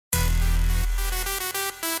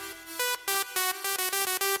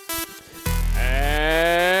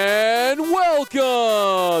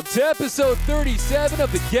Welcome to episode 37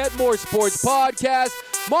 of the Get More Sports Podcast.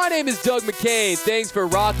 My name is Doug McCain. Thanks for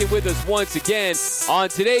rocking with us once again. On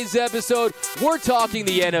today's episode, we're talking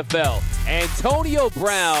the NFL. Antonio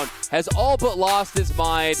Brown has all but lost his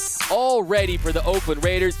mind already for the Oakland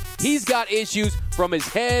Raiders. He's got issues from his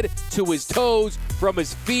head to his toes, from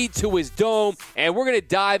his feet to his dome, and we're going to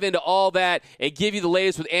dive into all that and give you the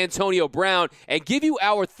latest with Antonio Brown and give you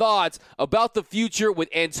our thoughts about the future with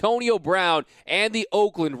Antonio Brown and the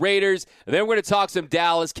Oakland Raiders. And then we're going to talk some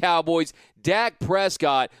Dallas Cowboys. Dak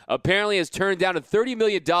Prescott apparently has turned down a $30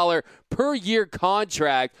 million per year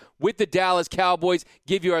contract with the Dallas Cowboys.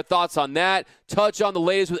 Give you our thoughts on that. Touch on the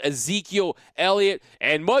latest with Ezekiel Elliott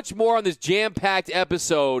and much more on this jam-packed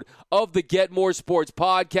episode of the Get More Sports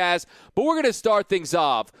Podcast. But we're going to start things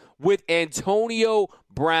off with Antonio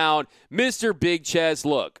Brown, Mr. Big Chest.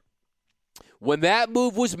 Look, when that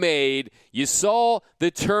move was made, you saw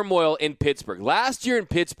the turmoil in Pittsburgh. Last year in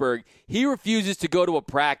Pittsburgh, he refuses to go to a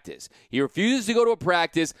practice. He refuses to go to a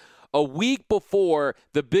practice a week before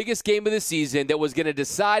the biggest game of the season that was going to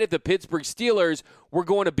decide if the Pittsburgh Steelers were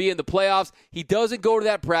going to be in the playoffs. He doesn't go to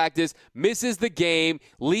that practice, misses the game,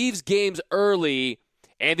 leaves games early,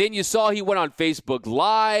 and then you saw he went on Facebook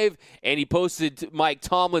Live and he posted Mike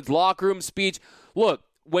Tomlin's locker room speech. Look,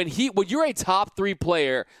 when you're a top 3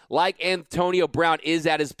 player like Antonio Brown is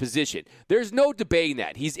at his position, there's no debating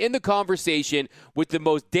that. He's in the conversation with the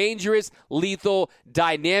most dangerous, lethal,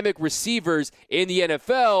 dynamic receivers in the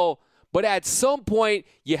NFL. But at some point,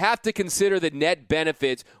 you have to consider the net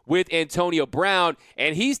benefits with Antonio Brown,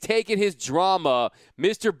 and he's taken his drama,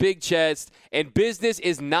 Mr. Big Chest, and business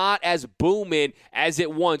is not as booming as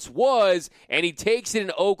it once was, and he takes it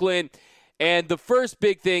in Oakland. And the first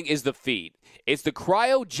big thing is the feed. It's the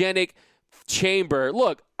cryogenic chamber.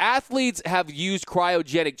 Look, athletes have used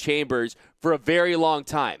cryogenic chambers for a very long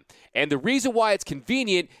time. And the reason why it's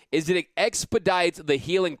convenient is that it expedites the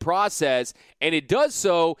healing process, and it does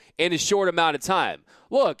so in a short amount of time.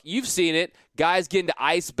 Look, you've seen it. Guys get into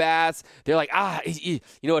ice baths. They're like,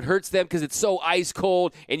 it hurts them because it's so ice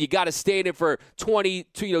cold, and you got to stay in it for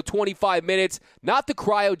 25 minutes. Not the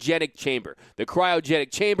cryogenic chamber. The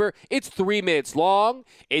cryogenic chamber, it's 3 minutes long.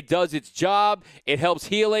 It does its job. It helps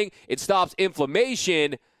healing. It stops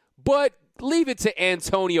inflammation. But leave it to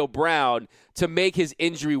Antonio Brown to make his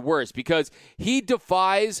injury worse because he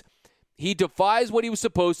defies what he was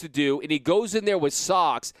supposed to do, and he goes in there with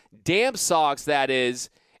socks, damp socks that is,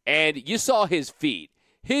 and you saw his feet.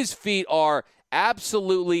 His feet are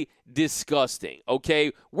absolutely disgusting,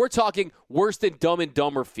 okay? We're talking worse than Dumb and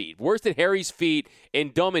Dumber feet, worse than Harry's feet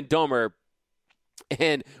in Dumb and Dumber,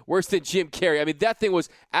 and worse than Jim Carrey. I mean, that thing was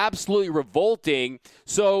absolutely revolting.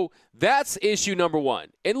 So that's issue number one.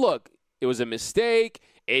 And look, it was a mistake.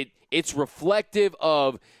 It's reflective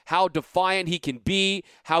of how defiant he can be,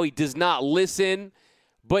 how he does not listen.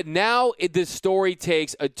 But now this story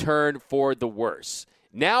takes a turn for the worse.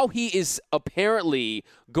 Now he is apparently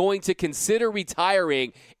going to consider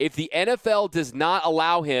retiring if the NFL does not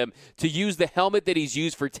allow him to use the helmet that he's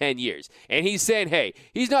used for 10 years. And he's saying, hey,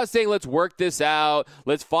 he's not saying let's work this out,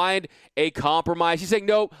 let's find a compromise. He's saying,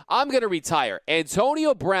 no, I'm going to retire.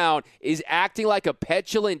 Antonio Brown is acting like a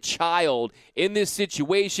petulant child in this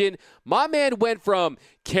situation. My man went from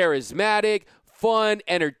charismatic, fun,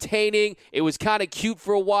 entertaining, it was kind of cute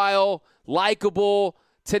for a while, likable,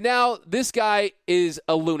 to now this guy is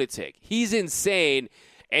a lunatic. He's insane.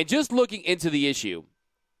 And just looking into the issue,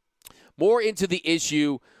 more into the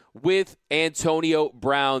issue with Antonio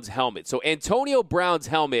Brown's helmet. So Antonio Brown's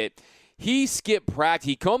helmet, he skipped practice.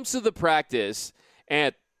 He comes to the practice,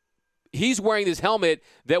 and he's wearing this helmet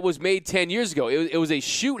that was made 10 years ago. It was a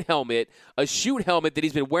shoot helmet that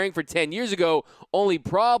he's been wearing for 10 years ago. Only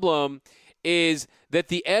problem is that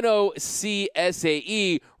the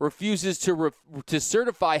NOCSAE refuses to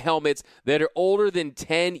certify helmets that are older than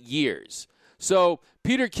 10 years. So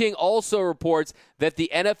Peter King also reports that the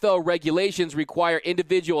NFL regulations require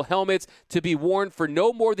individual helmets to be worn for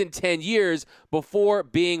no more than 10 years before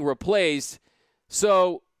being replaced.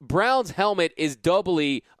 So Brown's helmet is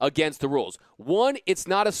doubly against the rules. One, it's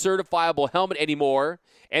not a certifiable helmet anymore.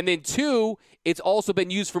 And then two, it's also been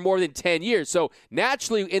used for more than 10 years. So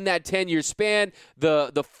naturally, in that 10-year span,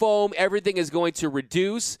 the foam, everything is going to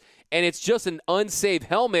reduce, and it's just an unsafe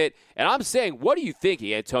helmet. And I'm saying, what are you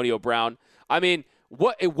thinking, Antonio Brown? I mean,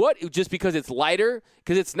 what? Just because it's lighter?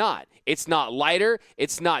 Because it's not. It's not lighter.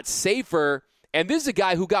 It's not safer. And this is a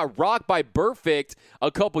guy who got rocked by Burfict a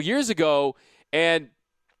couple years ago, and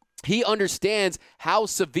he understands how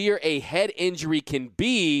severe a head injury can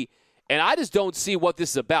be. And I just don't see what this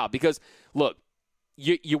is about because, look,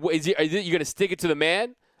 are you going to stick it to the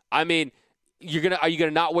man? I mean, are you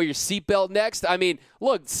gonna not wear your seatbelt next? I mean,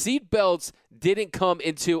 look, seatbelts didn't come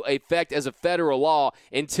into effect as a federal law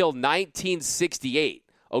until 1968.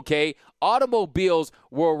 Okay, automobiles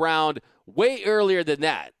were around way earlier than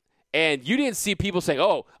that. And you didn't see people saying,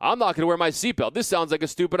 oh, I'm not going to wear my seatbelt. This sounds like a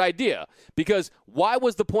stupid idea. Because why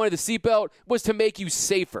was the point of the seatbelt? It was to make you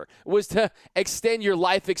safer. It was to extend your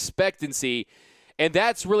life expectancy. And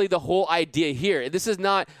that's really the whole idea here. This is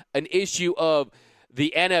not an issue of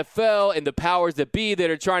the NFL and the powers that be that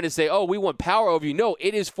are trying to say, oh, we want power over you. No,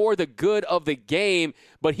 it is for the good of the game.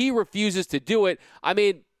 But he refuses to do it. I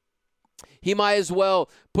mean, he might as well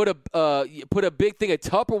put a big thing of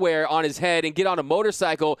Tupperware on his head and get on a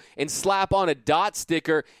motorcycle and slap on a dot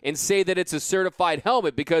sticker and say that it's a certified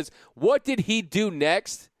helmet. Because what did he do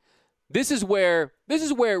next? This is where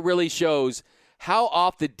it really shows how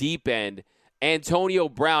off the deep end Antonio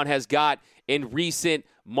Brown has got in recent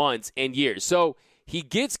months and years. So he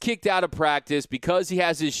gets kicked out of practice because he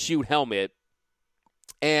has his shoot helmet.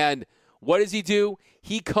 And what does he do?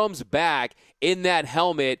 He comes back in that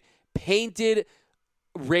helmet painted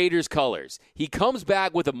Raiders colors. He comes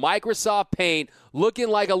back with a Microsoft Paint looking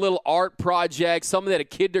like a little art project, something that a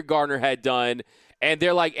kindergartner had done, and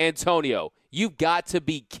they're like, Antonio, you've got to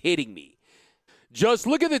be kidding me. Just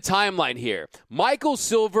look at the timeline here. Michael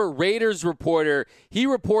Silver, Raiders reporter, he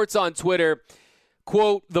reports on Twitter,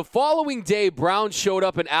 quote, the following day, Brown showed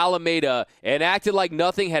up in Alameda and acted like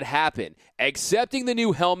nothing had happened, accepting the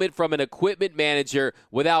new helmet from an equipment manager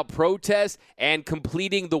without protest and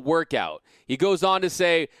completing the workout. He goes on to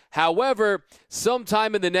say, however,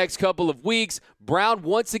 sometime in the next couple of weeks, Brown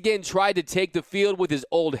once again tried to take the field with his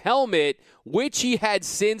old helmet, which he had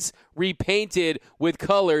since repainted with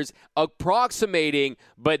colors approximating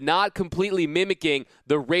but not completely mimicking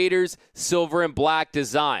the Raiders' silver and black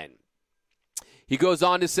design. He goes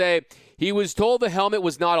on to say, he was told the helmet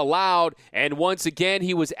was not allowed, and once again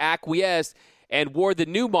he was acquiesced and wore the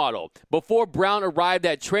new model. Before Brown arrived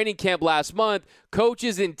at training camp last month,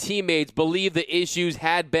 coaches and teammates believed the issues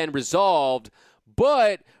had been resolved,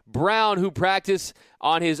 but Brown, who practiced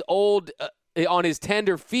on his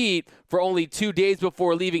tender feet for only 2 days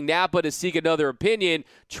before leaving Napa to seek another opinion,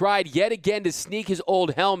 tried yet again to sneak his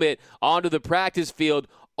old helmet onto the practice field,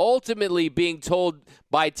 ultimately being told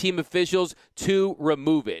by team officials to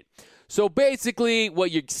remove it. So basically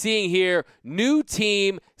what you're seeing here, new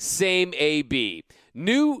team, same AB.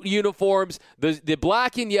 New uniforms, the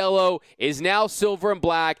black and yellow is now silver and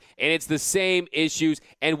black, and it's the same issues,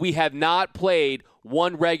 and we have not played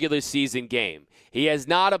one regular season game. He has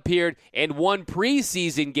not appeared in one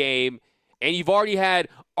preseason game, and you've already had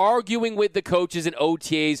arguing with the coaches and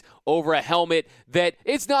OTAs over a helmet that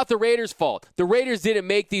it's not the Raiders' fault. The Raiders didn't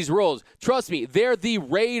make these rules. Trust me, they're the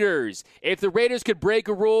Raiders. If the Raiders could break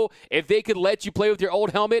a rule, if they could let you play with your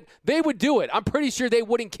old helmet, they would do it. I'm pretty sure they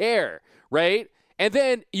wouldn't care, right? And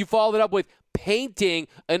then you follow it up with painting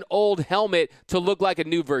an old helmet to look like a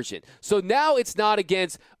new version. So now it's not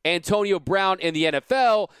against Antonio Brown in the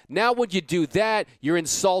NFL. Now when you do that, you're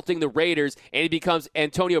insulting the Raiders, and it becomes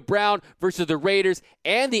Antonio Brown versus the Raiders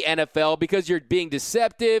and the NFL because you're being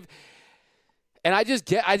deceptive. And I just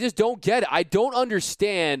don't get it. I don't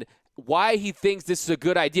understand why he thinks this is a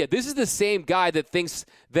good idea. This is the same guy that thinks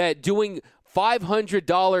that doing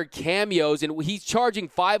 $500 cameos, and he's charging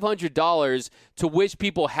 $500 to wish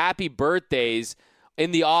people happy birthdays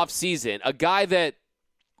in the off season. A guy that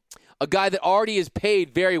already is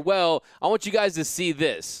paid very well. I want you guys to see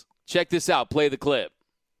this. Check this out. Play the clip.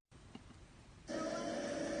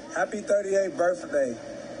 Happy 38th birthday.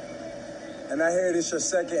 And I hear this your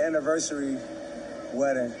second anniversary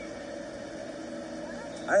wedding.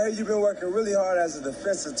 I hear you've been working really hard as a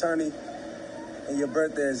defense attorney, and your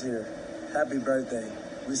birthday is here. Happy birthday.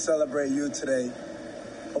 We celebrate you today.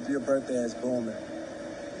 Hope your birthday is booming.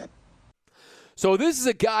 So this is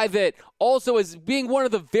a guy that also is being one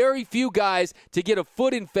of the very few guys to get a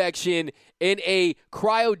foot infection in a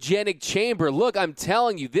cryogenic chamber. Look, I'm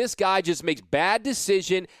telling you, this guy just makes bad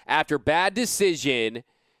decision after bad decision.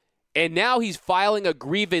 And now he's filing a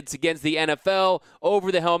grievance against the NFL over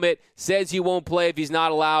the helmet, says he won't play if he's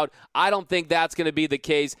not allowed. I don't think that's going to be the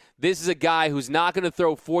case. This is a guy who's not going to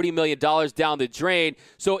throw $40 million down the drain.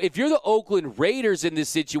 So if you're the Oakland Raiders in this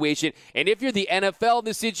situation, and if you're the NFL in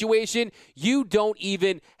this situation, you don't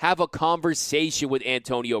even have a conversation with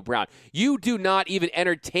Antonio Brown. You do not even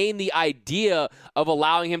entertain the idea of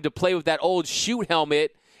allowing him to play with that old shoot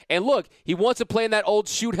helmet. And look, he wants to play in that old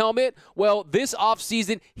shoot helmet. Well, this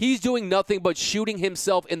offseason, he's doing nothing but shooting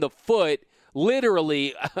himself in the foot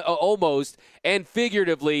literally, almost, and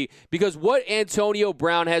figuratively, because what Antonio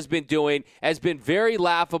Brown has been doing has been very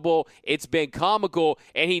laughable. It's been comical,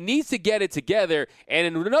 and he needs to get it together.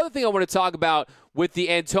 And another thing I want to talk about with the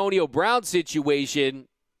Antonio Brown situation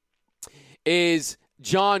is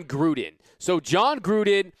Jon Gruden. So Jon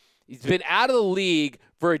Gruden, he's been out of the league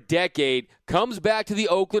for a decade, comes back to the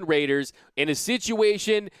Oakland Raiders in a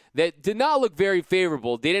situation that did not look very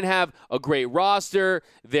favorable. They didn't have a great roster.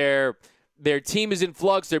 Their team is in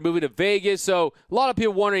flux. They're moving to Vegas. So a lot of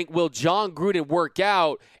people wondering, will Jon Gruden work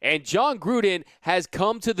out? And Jon Gruden has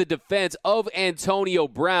come to the defense of Antonio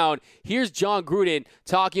Brown. Here's Jon Gruden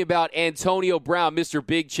talking about Antonio Brown, Mr.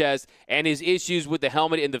 Big Chest, and his issues with the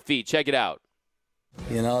helmet and the feet. Check it out.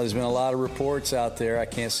 You know, there's been a lot of reports out there. I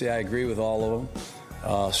can't say I agree with all of them.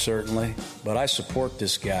 Certainly, but I support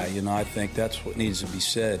this guy. You know, I think that's what needs to be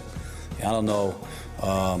said. I don't know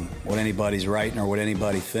what anybody's writing or what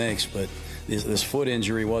anybody thinks, but this foot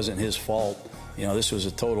injury wasn't his fault. You know, this was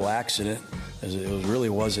a total accident. It really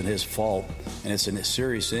wasn't his fault, and it's a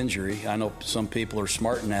serious injury. I know some people are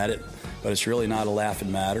smarting at it, but it's really not a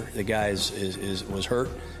laughing matter. The guy was hurt.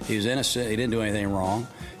 He was innocent. He didn't do anything wrong,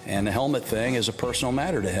 and the helmet thing is a personal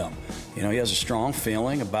matter to him. You know, he has a strong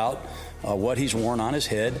feeling about what he's worn on his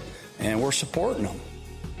head, and we're supporting him.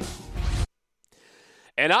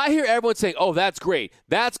 And I hear everyone saying, oh, that's great.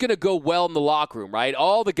 That's going to go well in the locker room, right?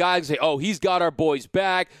 All the guys say, oh, he's got our boys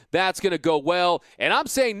back. That's going to go well. And I'm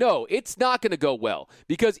saying, no, it's not going to go well.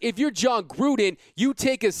 Because if you're Jon Gruden, you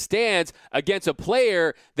take a stance against a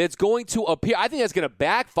player that's going to appear. I think that's going to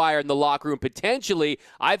backfire in the locker room potentially.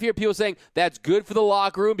 I've heard people saying that's good for the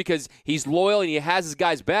locker room because he's loyal and he has his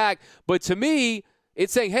guys back. But to me,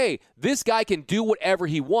 it's saying, hey, this guy can do whatever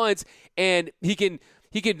he wants, and he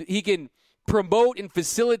can promote and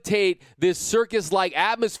facilitate this circus-like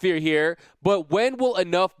atmosphere here, but when will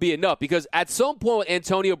enough be enough? Because at some point with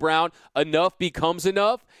Antonio Brown, enough becomes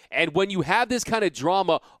enough, and when you have this kind of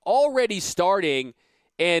drama already starting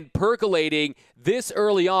and percolating this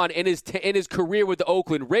early on in his career with the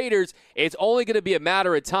Oakland Raiders, it's only going to be a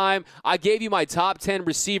matter of time. I gave you my top 10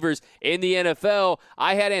 receivers in the NFL.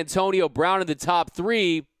 I had Antonio Brown in the top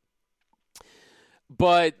 3.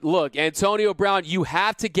 But look, Antonio Brown, you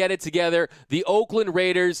have to get it together. The Oakland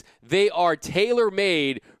Raiders, they are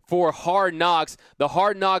tailor-made for Hard Knocks. The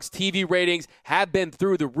Hard Knocks TV ratings have been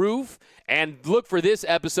through the roof. And look for this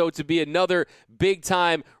episode to be another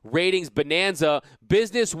big-time ratings bonanza.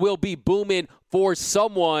 Business will be booming for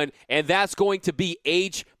someone, and that's going to be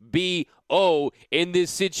HBO in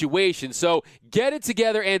this situation. So get it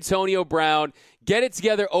together, Antonio Brown. Get it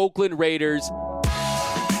together, Oakland Raiders.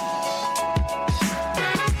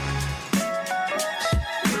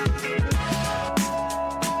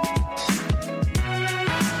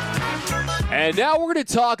 And now we're going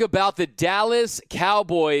to talk about the Dallas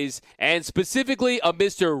Cowboys and specifically a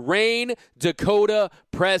Mr. Rayne Dakota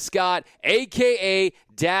Prescott, a.k.a.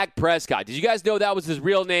 Dak Prescott. Did you guys know that was his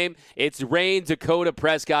real name? It's Rayne Dakota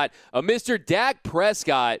Prescott. Mr. Dak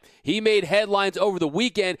Prescott, he made headlines over the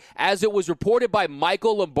weekend as it was reported by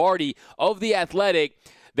Michael Lombardi of The Athletic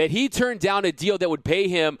that he turned down a deal that would pay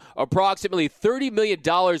him approximately $30 million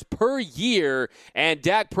per year. And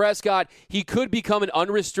Dak Prescott, he could become an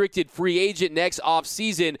unrestricted free agent next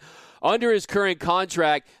offseason under his current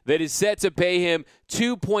contract that is set to pay him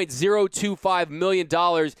 $2.025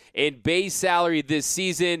 million in base salary this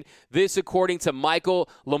season. This according to Michael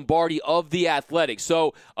Lombardi of The Athletic.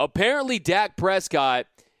 So apparently Dak Prescott,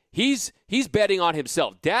 He's betting on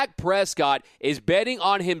himself. Dak Prescott is betting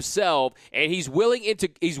on himself, and he's willing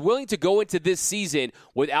to go into this season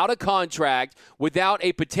without a contract, without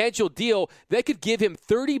a potential deal that could give him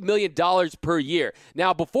 $30 million per year.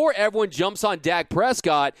 Now, before everyone jumps on Dak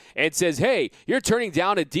Prescott and says, hey, you're turning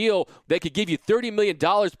down a deal that could give you $30 million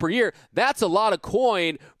per year, that's a lot of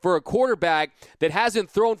coin for a quarterback that hasn't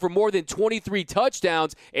thrown for more than 23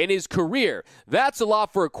 touchdowns in his career. That's a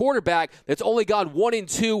lot for a quarterback that's only gone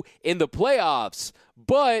 1-2 in the playoffs.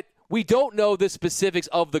 But we don't know the specifics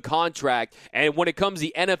of the contract. And when it comes to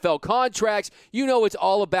the NFL contracts, you know it's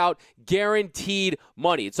all about guaranteed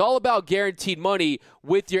money. It's all about guaranteed money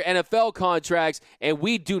with your NFL contracts, and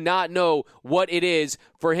we do not know what it is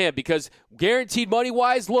for him because guaranteed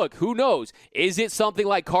money-wise, look, who knows? Is it something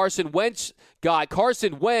like Carson Wentz?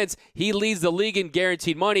 Carson Wentz, he leads the league in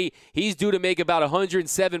guaranteed money. He's due to make about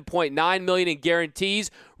 $107.9 million in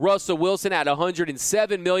guarantees. Russell Wilson at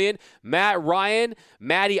 $107 million. Matt Ryan,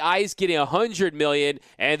 Matty Ice getting $100 million,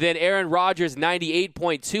 and then Aaron Rodgers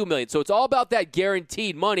 $98.2 million. So it's all about that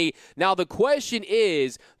guaranteed money. Now the question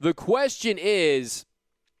is,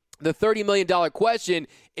 the $30 million question,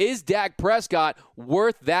 is Dak Prescott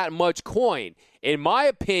worth that much coin? In my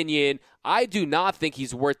opinion, I do not think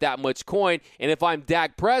he's worth that much coin. And if I'm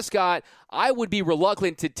Dak Prescott, I would be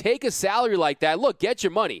reluctant to take a salary like that. Look, get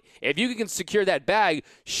your money. If you can secure that bag,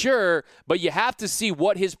 sure, but you have to see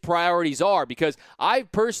what his priorities are, because I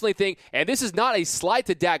personally think, and this is not a slight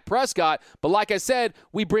to Dak Prescott, but like I said,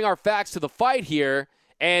 we bring our facts to the fight here.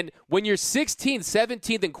 And when you're 16th,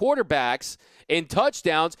 17th in quarterbacks in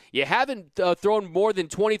touchdowns, you haven't thrown more than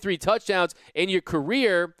 23 touchdowns in your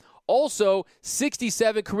career. Also,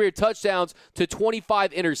 67 career touchdowns to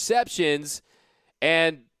 25 interceptions.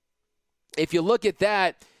 And if you look at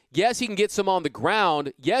that, yes, he can get some on the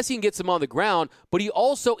ground. But he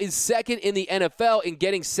also is second in the NFL in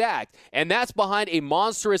getting sacked. And that's behind a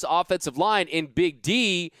monstrous offensive line in Big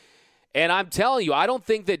D. And I'm telling you, I don't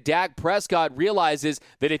think that Dak Prescott realizes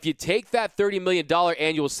that if you take that $30 million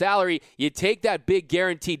annual salary, you take that big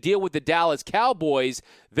guaranteed deal with the Dallas Cowboys,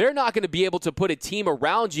 they're not going to be able to put a team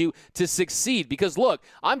around you to succeed. Because, look,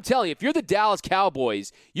 I'm telling you, if you're the Dallas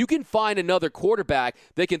Cowboys, you can find another quarterback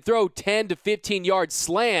that can throw 10 to 15-yard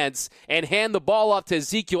slants and hand the ball off to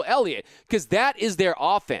Ezekiel Elliott, because that is their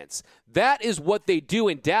offense. That is what they do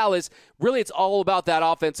in Dallas. Really, it's all about that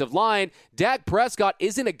offensive line. Dak Prescott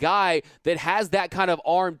isn't a guy that has that kind of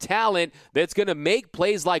arm talent that's going to make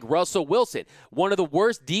plays like Russell Wilson. One of the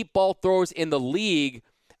worst deep ball throwers in the league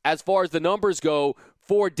as far as the numbers go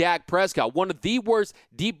for Dak Prescott. One of the worst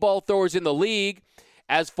deep ball throwers in the league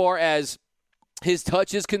as far as his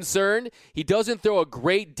touch is concerned. He doesn't throw a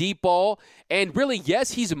great deep ball. And really,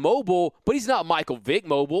 yes, he's mobile, but he's not Michael Vick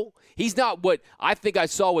mobile. He's not what I think I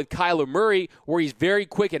saw with Kyler Murray, where he's very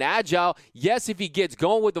quick and agile. Yes, if he gets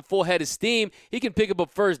going with the full head of steam, he can pick up a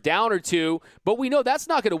first down or two. But we know that's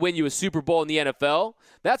not going to win you a Super Bowl in the NFL.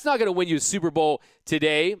 That's not going to win you a Super Bowl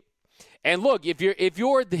today. And look, if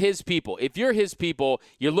you're his people,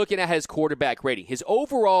 you're looking at his quarterback rating. His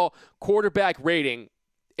overall quarterback rating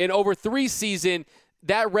in over 3 seasons,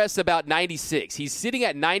 that rests about 96. He's sitting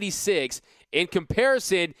at 96. In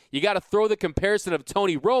comparison, you got to throw the comparison of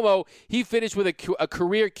Tony Romo. He finished with a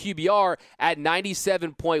career QBR at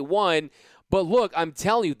 97.1. But look, I'm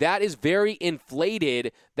telling you, that is very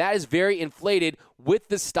inflated. That is very inflated with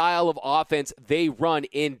the style of offense they run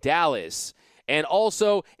in Dallas. And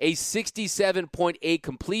also a 67.8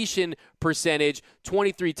 completion percentage,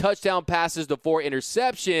 23 touchdown passes to 4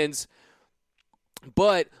 interceptions.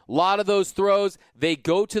 But a lot of those throws, they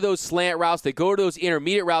go to those slant routes. They go to those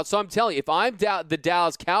intermediate routes. So I'm telling you, if I'm the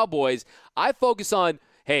Dallas Cowboys, I focus on,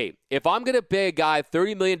 hey, if I'm going to pay a guy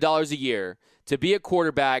 $30 million a year to be a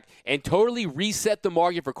quarterback and totally reset the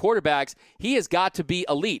market for quarterbacks, he has got to be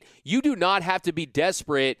elite. You do not have to be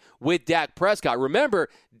desperate with Dak Prescott. Remember,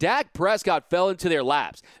 Dak Prescott fell into their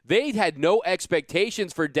laps. They had no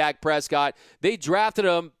expectations for Dak Prescott. They drafted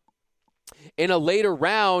him in a later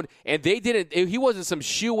round, and he wasn't some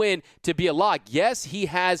shoe-in to be a lock. Yes, he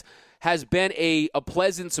has been a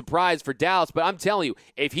pleasant surprise for Dallas, but I'm telling you,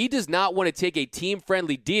 if he does not want to take a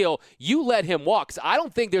team-friendly deal, you let him walk. 'Cause I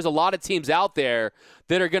don't think there's a lot of teams out there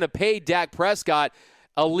that are going to pay Dak Prescott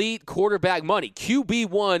elite quarterback money,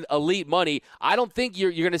 QB1 elite money. I don't think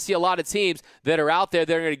you're going to see a lot of teams that are out there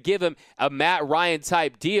that are going to give him a Matt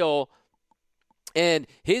Ryan-type deal. And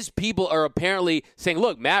his people are apparently saying,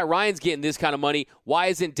 look, Matt Ryan's getting this kind of money. Why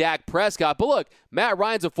isn't Dak Prescott? But look, Matt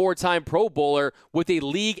Ryan's a 4-time Pro Bowler with a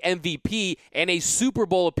league MVP and a Super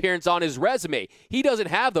Bowl appearance on his resume. He doesn't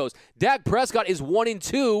have those. Dak Prescott is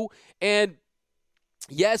 1-2. And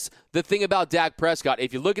yes, the thing about Dak Prescott,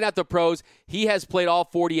 if you're looking at the pros, he has played all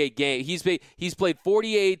 48 games. He's played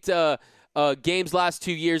 48 games last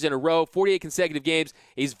 2 years in a row, 48 consecutive games.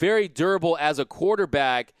 He's very durable as a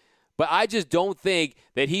quarterback. But I just don't think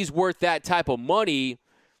that he's worth that type of money.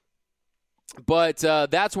 But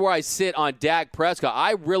that's where I sit on Dak Prescott.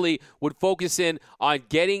 I really would focus in on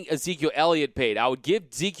getting Ezekiel Elliott paid. I would give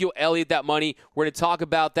Ezekiel Elliott that money. We're going to talk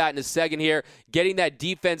about that in a second here. Getting that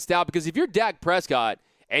defense down. Because if you're Dak Prescott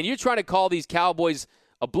and you're trying to call these Cowboys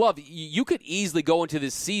a bluff, you could easily go into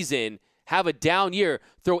this season, have a down year,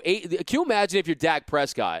 throw 8. Can you imagine if you're Dak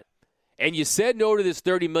Prescott and you said no to this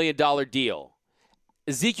 $30 million deal?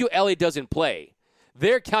 Ezekiel Elliott doesn't play.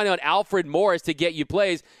 They're counting on Alfred Morris to get you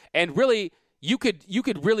plays, and really, you could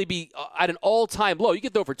really be at an all-time low. You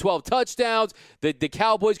could throw for 12 touchdowns. The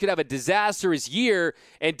Cowboys could have a disastrous year,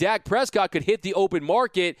 and Dak Prescott could hit the open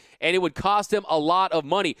market, and it would cost him a lot of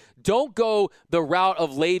money. Don't go the route of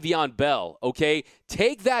Le'Veon Bell, okay?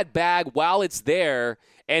 Take that bag while it's there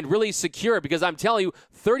and really secure it, because I'm telling you,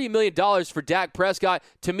 $30 million for Dak Prescott,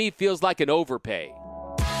 to me, feels like an overpay.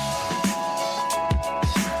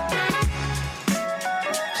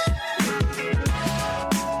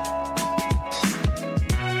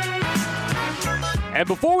 And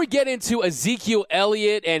before we get into Ezekiel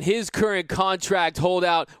Elliott and his current contract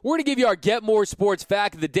holdout, we're going to give you our Get More Sports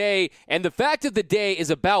fact of the day. And the fact of the day is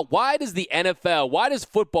about why does the NFL, why does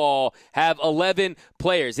football have 11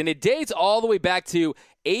 players? And it dates all the way back to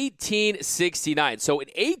 1869. So in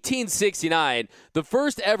 1869, the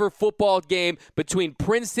first ever football game between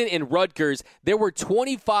Princeton and Rutgers, there were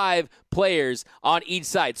 25 players on each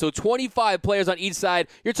side. So 25 players on each side.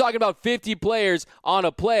 You're talking about 50 players on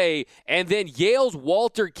a play. And then Yale's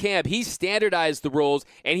Walter Camp, he standardized the rules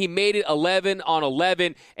and he made it 11 on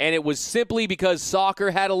 11. And it was simply because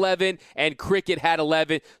soccer had 11 and cricket had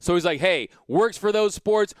 11. So he's like, hey, works for those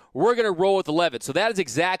sports. We're going to roll with 11. So that is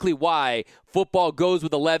exactly why football goes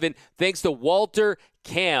with 11, thanks to Walter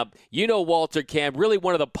Camp. You know Walter Camp, really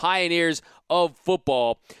one of the pioneers of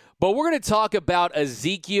football. But we're going to talk about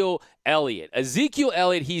Ezekiel Elliott. Ezekiel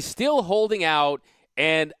Elliott, he's still holding out,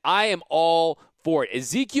 and I am all for it.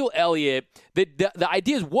 Ezekiel Elliott, the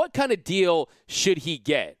idea is what kind of deal should he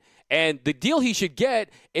get? And the deal he should get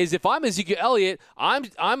is if I'm Ezekiel Elliott,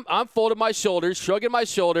 I'm folding my shoulders, shrugging my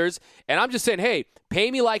shoulders, and I'm just saying, hey, pay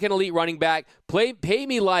me like an elite running back. Pay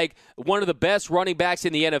me like one of the best running backs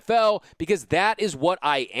in the NFL because that is what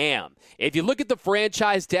I am. If you look at the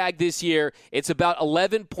franchise tag this year, it's about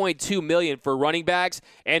 $11.2 million for running backs.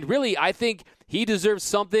 And really, I think he deserves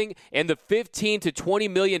something in the $15 to $20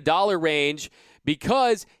 million range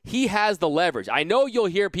because he has the leverage. I know you'll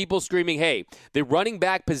hear people screaming, hey, the running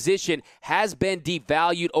back position has been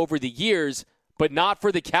devalued over the years, but not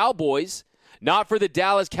for the Cowboys. Not for the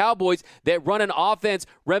Dallas Cowboys that run an offense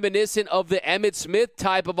reminiscent of the Emmitt Smith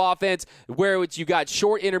type of offense where you got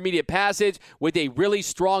short intermediate passage with a really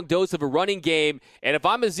strong dose of a running game. And if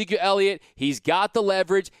I'm Ezekiel Elliott, he's got the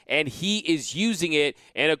leverage and he is using it.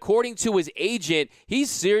 And according to his agent,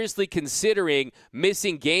 he's seriously considering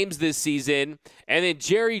missing games this season. And then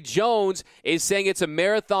Jerry Jones is saying it's a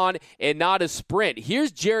marathon and not a sprint.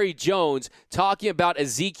 Here's Jerry Jones talking about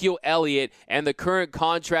Ezekiel Elliott and the current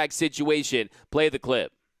contract situation. Play the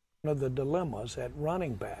clip. One of the dilemmas at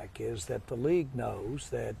running back is that the league knows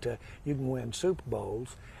that you can win Super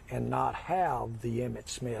Bowls and not have the Emmitt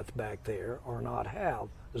Smith back there or not have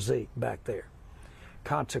Zeke back there.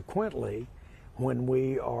 Consequently, when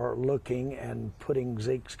we are looking and putting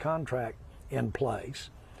Zeke's contract in place,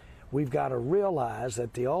 we've got to realize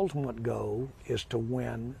that the ultimate goal is to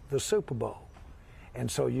win the Super Bowl.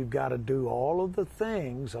 And so you've got to do all of the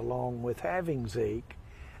things along with having Zeke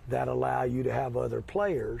that allow you to have other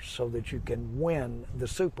players so that you can win the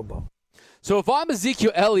Super Bowl. So if I'm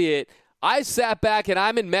Ezekiel Elliott, I sat back and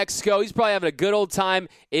I'm in Mexico. He's probably having a good old time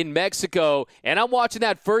in Mexico. And I'm watching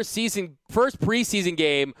that first preseason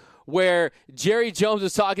game where Jerry Jones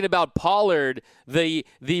was talking about Pollard, the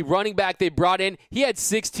running back they brought in. He had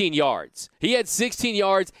 16 yards. He had 16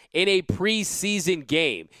 yards in a preseason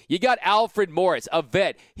game. You got Alfred Morris, a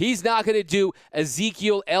vet. He's not going to do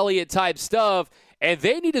Ezekiel Elliott type stuff. And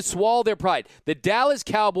they need to swallow their pride. The Dallas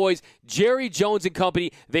Cowboys, Jerry Jones and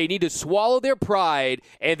company, they need to swallow their pride,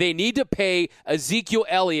 and they need to pay Ezekiel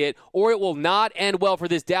Elliott, or it will not end well for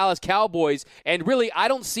this Dallas Cowboys. And really, I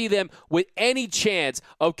don't see them with any chance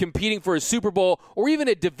of competing for a Super Bowl or even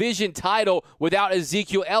a division title without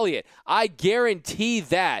Ezekiel Elliott. I guarantee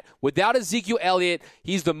that. Without Ezekiel Elliott,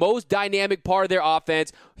 he's the most dynamic part of their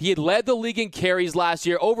offense. He had led the league in carries last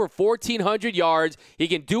year, over 1,400 yards. He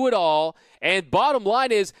can do it all. And bottom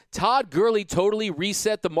line is, Todd Gurley totally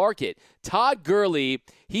reset the market. Todd Gurley,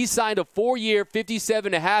 he signed a 4-year,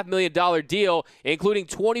 $57.5 million deal, including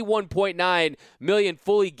 $21.9 million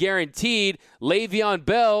fully guaranteed. Le'Veon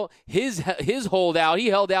Bell, his holdout, he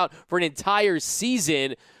held out for an entire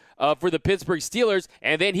season for the Pittsburgh Steelers,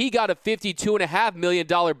 and then he got a $52.5 million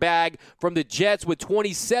bag from the Jets with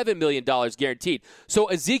 $27 million guaranteed. So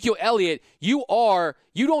Ezekiel Elliott, you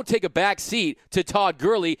don't take a back seat to Todd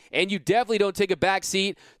Gurley, and you definitely don't take a back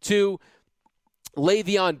seat to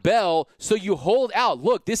Le'Veon Bell, so you hold out.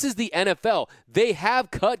 Look, this is the NFL. They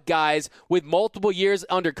have cut guys with multiple years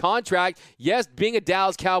under contract. Yes, being a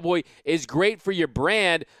Dallas Cowboy is great for your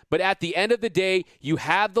brand, but at the end of the day, you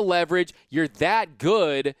have the leverage. You're that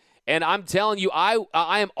good. And I'm telling you, I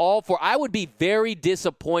am all for. I would be very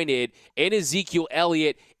disappointed in Ezekiel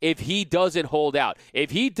Elliott if he doesn't hold out.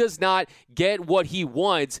 If he does not get what he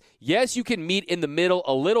wants, yes, you can meet in the middle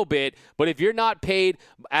a little bit, but if you're not paid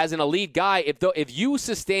as an elite guy, if you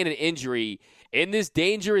sustain an injury in this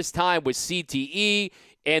dangerous time with CTE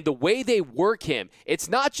and the way they work him, it's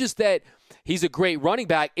not just that he's a great running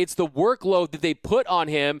back. It's the workload that they put on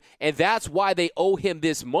him, and that's why they owe him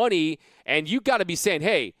this money. And you got to be saying,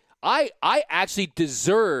 hey, I actually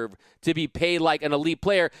deserve to be paid like an elite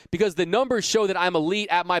player because the numbers show that I'm elite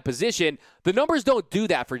at my position. The numbers don't do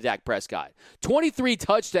that for Dak Prescott. 23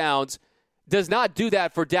 touchdowns does not do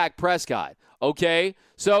that for Dak Prescott. Okay?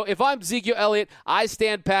 So if I'm Ezekiel Elliott, I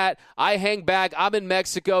stand pat, I hang back, I'm in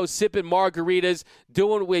Mexico sipping margaritas,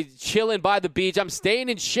 chilling by the beach, I'm staying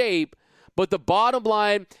in shape, but the bottom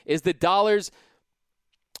line is the dollars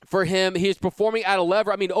for him. He's performing at a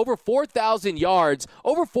level, over 4,000 yards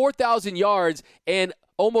and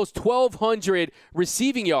almost 1,200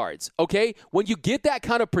 receiving yards, okay? When you get that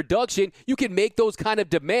kind of production, you can make those kind of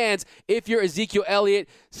demands. If you're Ezekiel Elliott,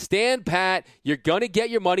 stand pat. You're going to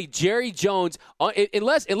get your money. Jerry Jones,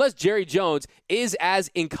 unless Jerry Jones is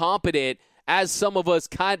as incompetent as some of us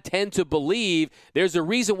tend to believe, there's a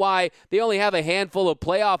reason why they only have a handful of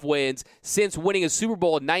playoff wins since winning a Super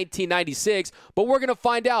Bowl in 1996. But we're going to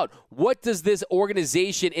find out, what does this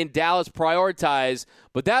organization in Dallas prioritize?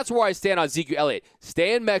 But that's where I stand on Ezekiel Elliott.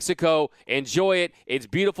 Stay in Mexico, enjoy it. It's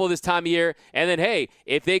beautiful this time of year. And then, hey,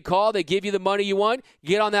 if they call, they give you the money you want,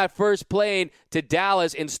 get on that first plane to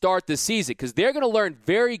Dallas and start the season. Because they're going to learn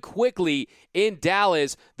very quickly in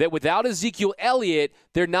Dallas that without Ezekiel Elliott,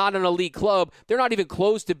 they're not an elite club. They're not even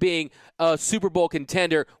close to being a Super Bowl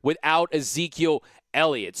contender without Ezekiel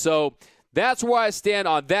Elliott. So that's where I stand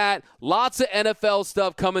on that. Lots of NFL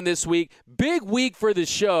stuff coming this week. Big week for the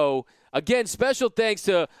show. Again, special thanks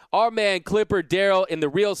to our man Clipper Darrell and the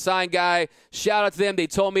Real Sign Guy. Shout out to them. They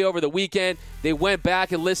told me over the weekend they went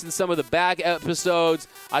back and listened to some of the back episodes.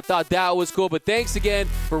 I thought that was cool. But thanks again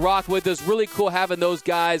for rocking with us. Really cool having those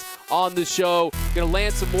guys on the show. Going to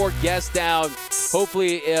land some more guests down.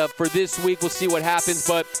 Hopefully for this week, we'll see what happens.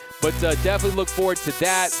 But definitely look forward to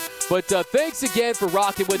that. But thanks again for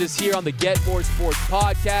rocking with us here on the Get More Sports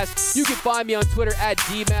podcast. You can find me on Twitter at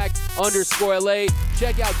DMAC_LA.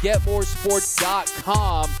 Check out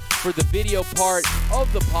GetMoreSports.com for the video part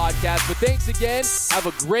of the podcast. But thanks again. Have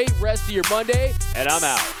a great rest of your Monday, and I'm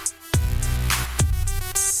out.